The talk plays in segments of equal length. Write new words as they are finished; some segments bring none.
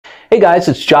Hey guys,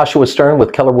 it's Joshua Stern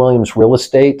with Keller Williams Real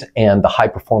Estate and the high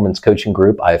performance coaching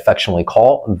group I affectionately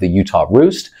call the Utah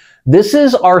Roost. This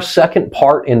is our second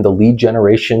part in the lead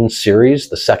generation series,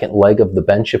 the second leg of the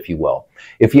bench, if you will.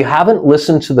 If you haven't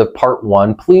listened to the part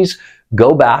one, please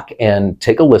go back and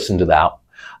take a listen to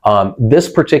that.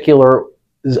 This particular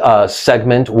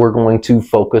segment, we're going to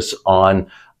focus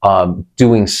on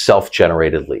doing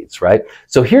self-generated leads, right?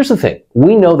 So here's the thing.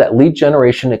 We know that lead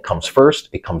generation, it comes first,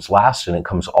 it comes last, and it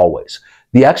comes always.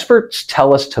 The experts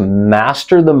tell us to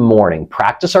master the morning,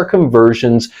 practice our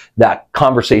conversions,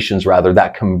 conversations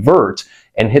that convert,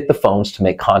 and hit the phones to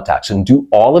make contacts, and do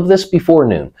all of this before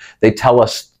noon. They tell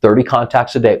us 30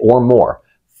 contacts a day or more,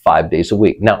 5 days a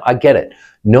week. Now, I get it.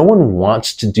 No one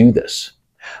wants to do this.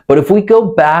 But if we go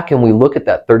back and we look at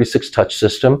that 36 touch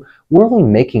system, we're only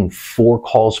making 4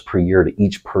 calls per year to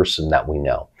each person that we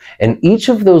know. And each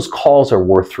of those calls are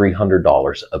worth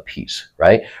 $300 a piece,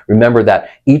 right? Remember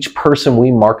that each person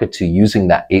we market to using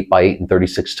that 8x8 and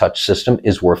 36 touch system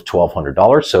is worth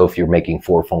 $1,200. So if you're making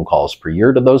 4 phone calls per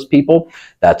year to those people,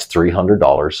 that's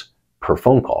 $300 per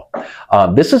phone call.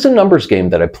 This is a numbers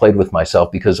game that I played with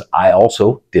myself because I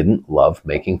also didn't love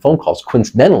making phone calls.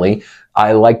 Coincidentally,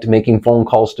 I liked making phone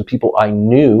calls to people I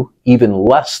knew even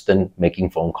less than making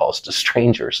phone calls to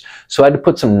strangers. So I had to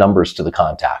put some numbers to the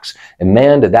contacts. And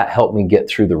man, did that help me get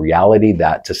through the reality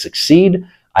that to succeed,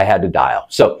 I had to dial.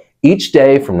 So each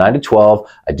day from 9 to 12,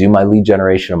 I do my lead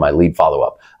generation and my lead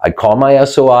follow-up. I'd call my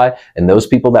SOI and those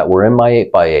people that were in my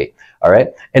 8x8. All right.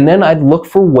 And then I'd look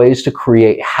for ways to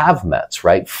create have-mets,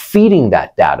 right? Feeding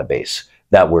that database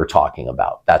that we're talking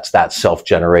about. That's that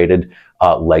self-generated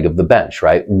leg of the bench,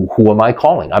 right? Who am I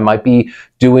calling? I might be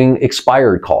doing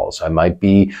expired calls. I might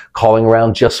be calling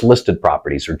around just listed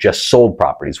properties or just sold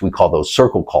properties. We call those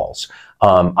circle calls.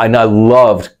 And I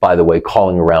loved, by the way,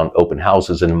 calling around open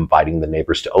houses and inviting the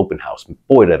neighbors to open house.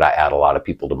 Boy, did I add a lot of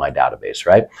people to my database,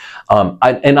 right?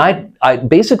 I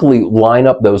basically line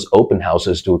up those open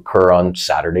houses to occur on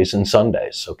Saturdays and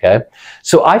Sundays, okay?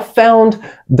 So I found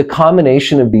the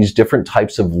combination of these different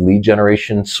types of lead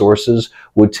generation sources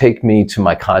would take me to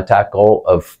my contact goal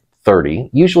of 30,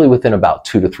 usually within about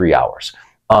 2 to 3 hours.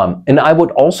 And I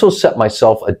would also set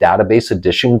myself a database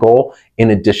addition goal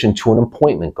in addition to an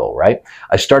appointment goal, right?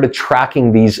 I started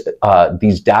tracking these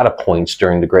data points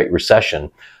during the Great Recession,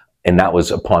 and that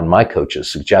was upon my coach's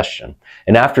suggestion.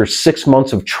 And after 6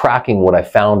 months of tracking, what I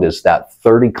found is that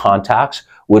 30 contacts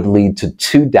would lead to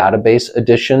 2 database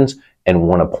additions and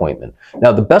 1 appointment.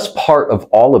 Now, the best part of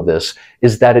all of this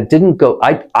is that it didn't go,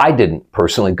 I didn't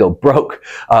personally go broke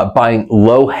buying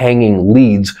low-hanging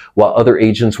leads while other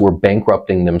agents were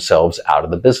bankrupting themselves out of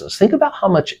the business. Think about how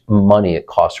much money it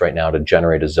costs right now to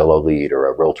generate a Zillow lead or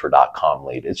a Realtor.com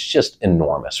lead. It's just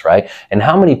enormous, right? And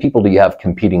how many people do you have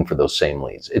competing for those same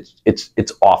leads?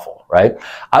 It's awful, right?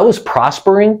 I was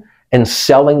prospering and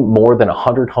selling more than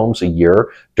 100 homes a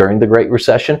year during the Great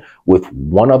Recession with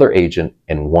 1 other agent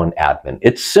and 1 admin.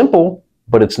 It's simple,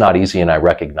 but it's not easy, and I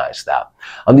recognize that.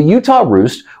 On the Utah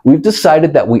Roost, we've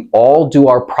decided that we all do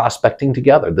our prospecting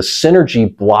together. The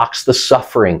synergy blocks the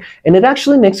suffering, and it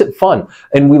actually makes it fun.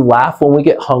 And we laugh when we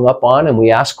get hung up on, and we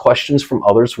ask questions from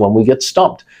others when we get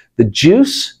stumped. The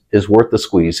juice is worth the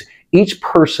squeeze. Each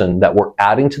person that we're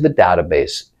adding to the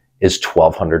database is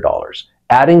 $1,200.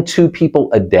 Adding 2 people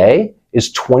a day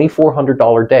is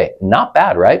 $2,400 a day. Not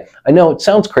bad, right? I know it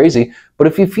sounds crazy, but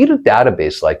if you feed a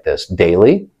database like this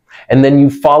daily, and then you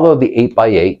follow the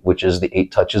 8x8, which is the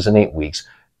 8 touches in 8 weeks,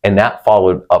 and that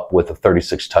followed up with a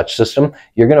 36 touch system,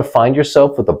 you're going to find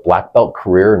yourself with a black belt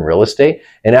career in real estate.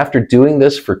 And after doing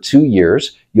this for 2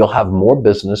 years, you'll have more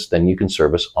business than you can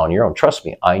service on your own. Trust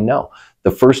me, I know. The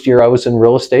first year I was in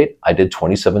real estate, I did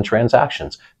 27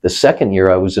 transactions. The second year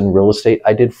I was in real estate,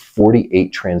 I did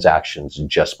 48 transactions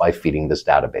just by feeding this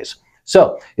database.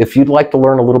 So if you'd like to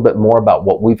learn a little bit more about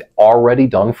what we've already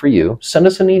done for you, send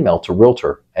us an email to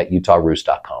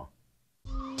realtor@utahroos.com.